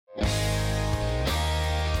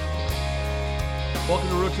Welcome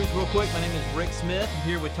to Real Truth Real Quick. My name is Rick Smith. I'm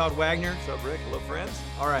here with Todd Wagner. What's up, Rick? Hello, friends.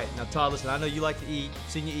 All right. Now, Todd, listen, I know you like to eat. I've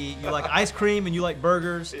seen you eat. You like ice cream and you like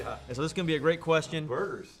burgers. Yeah. And so this is going to be a great question.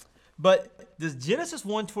 Burgers. But does Genesis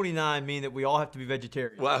 1:29 mean that we all have to be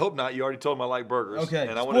vegetarian? Well, I hope not. You already told me I like burgers. Okay.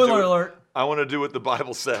 And I Spoiler alert. I want to do what the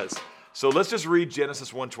Bible says. So let's just read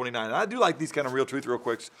Genesis 1:29. And I do like these kind of Real Truth Real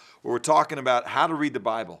Quicks where we're talking about how to read the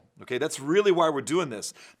Bible. Okay, that's really why we're doing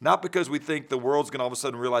this. Not because we think the world's going to all of a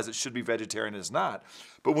sudden realize it should be vegetarian and it's not.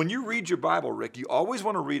 But when you read your Bible, Rick, you always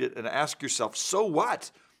want to read it and ask yourself, so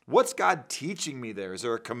what? What's God teaching me there? Is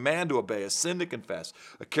there a command to obey, a sin to confess,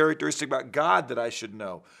 a characteristic about God that I should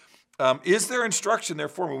know? Is there instruction there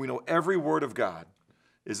for me? We know every word of God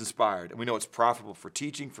is inspired, and we know it's profitable for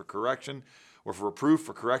teaching, for correction, or for reproof,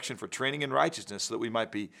 for correction, for training in righteousness, so that we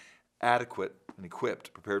might be adequate and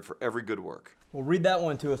equipped, prepared for every good work. Well, read that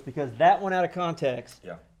one to us, because that one out of context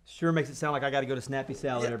sure makes it sound like I got to go to Snappy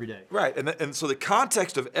Salad every day. Right, and so the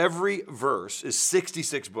context of every verse is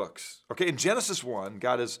 66 books. Okay, in Genesis 1,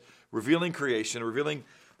 God is revealing creation, revealing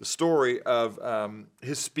the story of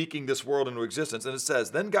his speaking this world into existence. And it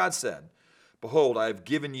says, then God said, behold, I have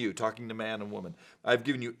given you, talking to man and woman, I have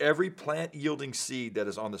given you every plant yielding seed that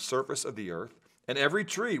is on the surface of the earth, and every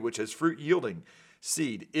tree which has fruit yielding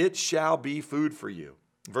seed. It shall be food for you.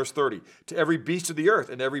 Verse 30, to every beast of the earth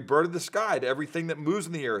and every bird of the sky, to everything that moves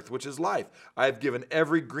in the earth, which is life, I have given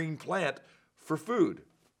every green plant for food.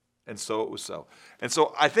 And so it was so. And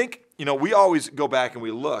so I think, we always go back and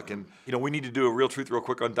we look, and, we need to do a Real Truth Real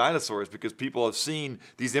Quick on dinosaurs, because people have seen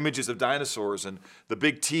these images of dinosaurs and the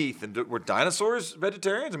big teeth. And were dinosaurs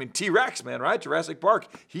vegetarians? I mean, T-Rex, man, right? Jurassic Park,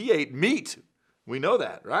 he ate meat. We know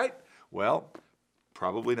that, right? Well,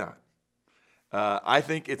 probably not. I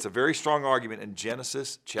think it's a very strong argument in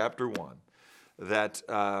Genesis chapter 1 that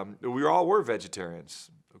we all were vegetarians.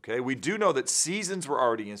 Okay, we do know that seasons were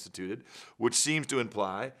already instituted, which seems to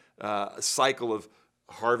imply a cycle of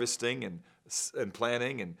harvesting and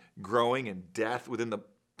planting and growing and death within the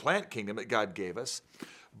plant kingdom that God gave us.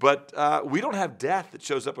 But we don't have death that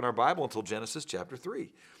shows up in our Bible until Genesis chapter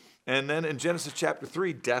 3. And then in Genesis chapter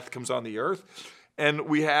 3, death comes on the earth. And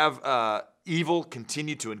we have evil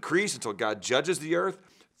continue to increase until God judges the earth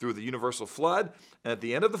through the universal flood. And at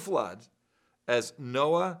the end of the flood, as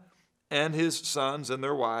Noah and his sons and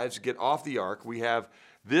their wives get off the ark, we have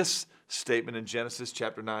this statement in Genesis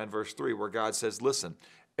chapter 9, verse 3, where God says, listen,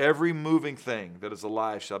 every moving thing that is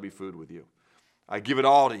alive shall be food with you. I give it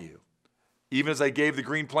all to you. Even as I gave the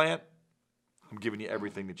green plant, I'm giving you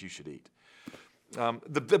everything that you should eat.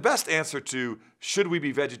 The best answer to should we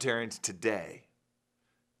be vegetarians today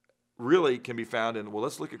really can be found in, well,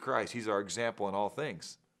 let's look at Christ. He's our example in all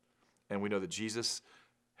things. And we know that Jesus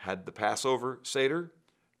had the Passover Seder.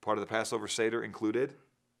 Part of the Passover Seder included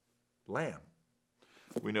lamb.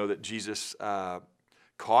 We know that Jesus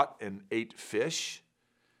caught and ate fish.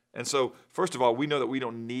 And so, first of all, we know that we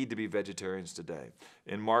don't need to be vegetarians today.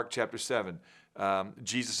 In Mark chapter 7,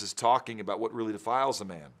 Jesus is talking about what really defiles a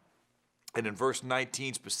man. And in verse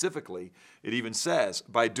 19 specifically, it even says,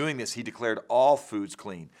 by doing this, he declared all foods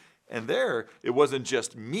clean. And there, it wasn't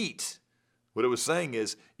just meat. What it was saying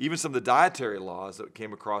is, even some of the dietary laws that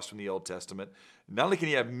came across from the Old Testament, not only can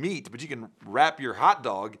you have meat, but you can wrap your hot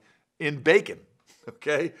dog in bacon,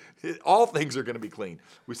 okay? All things are going to be clean.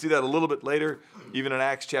 We see that a little bit later, even in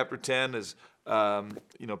Acts chapter 10, as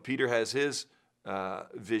Peter has his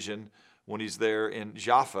vision when he's there in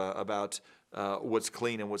Jaffa about what's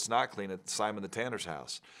clean and what's not clean at Simon the Tanner's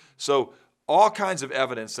house. So all kinds of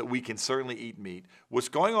evidence that we can certainly eat meat. What's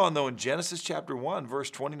going on, though, in Genesis chapter 1, verse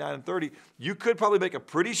 29 and 30, you could probably make a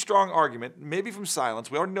pretty strong argument, maybe from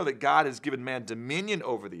silence. We already know that God has given man dominion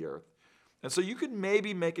over the earth. And so you could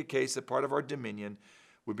maybe make a case that part of our dominion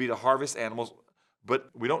would be to harvest animals. But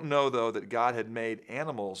we don't know, though, that God had made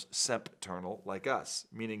animals sempiternal like us,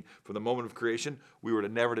 meaning from the moment of creation, we were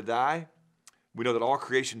never to die. We know that all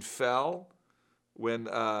creation fell when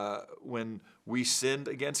we sinned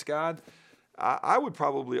against God. I would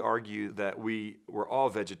probably argue that we were all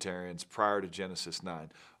vegetarians prior to Genesis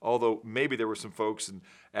 9. Although maybe there were some folks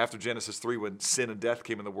after Genesis 3 when sin and death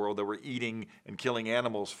came in the world that were eating and killing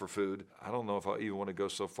animals for food. I don't know if I even want to go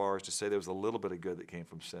so far as to say there was a little bit of good that came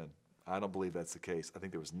from sin. I don't believe that's the case. I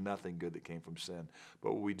think there was nothing good that came from sin.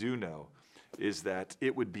 But what we do know is that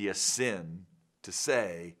it would be a sin to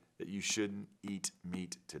say that you shouldn't eat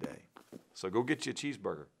meat today. So go get you a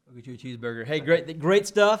cheeseburger. Go get you a cheeseburger. Hey, great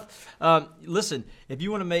stuff. Listen,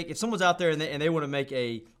 if someone's out there and they want to make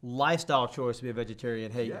a lifestyle choice to be a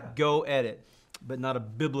vegetarian, go at it. But not a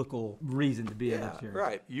biblical reason to be a vegetarian.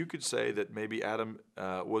 Right. You could say that maybe Adam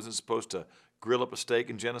wasn't supposed to grill up a steak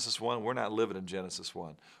in Genesis 1. We're not living in Genesis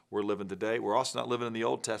 1. We're living today. We're also not living in the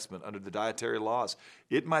Old Testament under the dietary laws.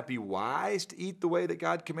 It might be wise to eat the way that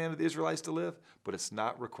God commanded the Israelites to live, but it's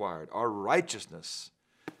not required. Our righteousness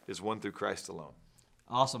is won through Christ alone.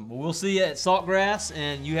 Awesome. Well, we'll see you at Saltgrass,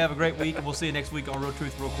 and you have a great week, and we'll see you next week on Real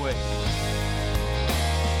Truth real quick.